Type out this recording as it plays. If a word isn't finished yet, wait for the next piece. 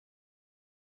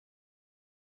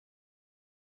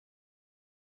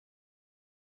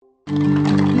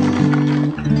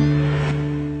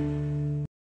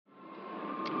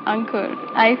Ankur.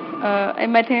 I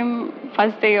met him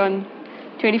first day on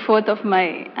 24th of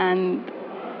May, and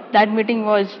that meeting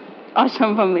was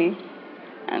awesome for me.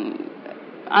 And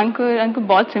Ankur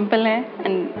बहुत simple है,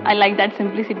 and I like that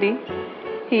simplicity.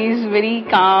 He is very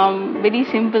calm, very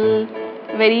simple,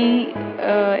 very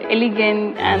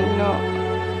elegant,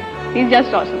 and he's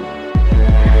just awesome.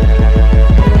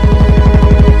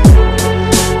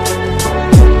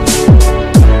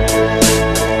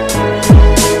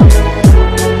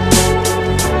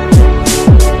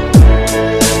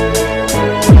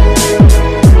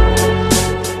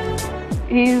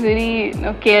 He's very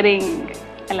caring.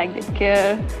 I like that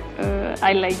care.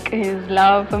 I like his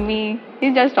love for me.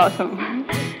 He's just awesome.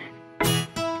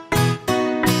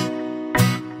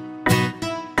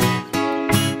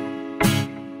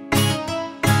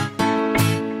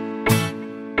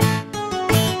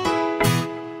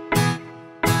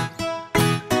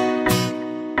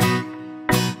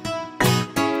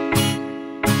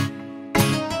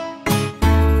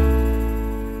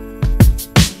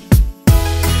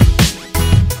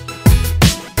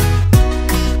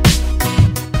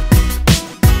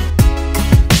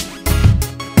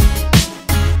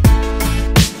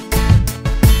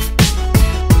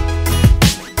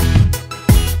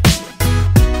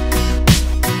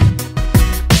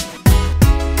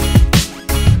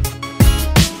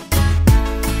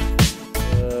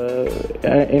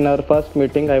 In our first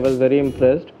meeting, I was very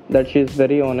impressed that she is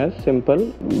very honest,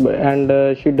 simple,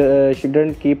 and she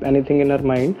didn't keep anything in her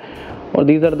mind. Or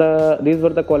these were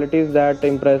the qualities that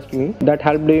impressed me, that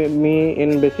helped me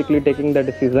in basically taking the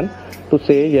decision to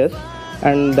say yes,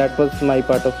 and that was my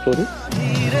part of story.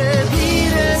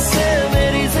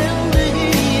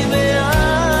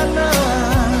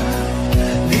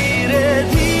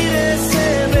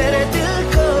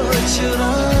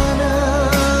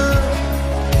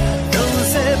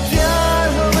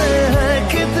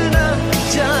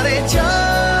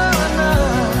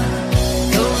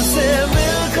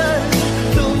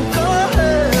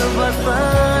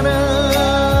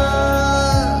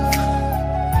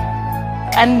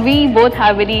 And we both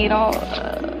have very,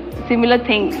 similar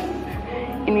things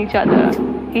in each other.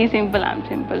 He's simple, I'm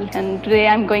simple. And today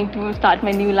I'm going to start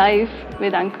my new life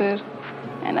with Ankur.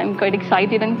 And I'm quite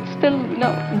excited and still,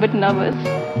 a bit nervous.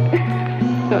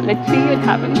 So let's see what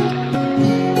happens.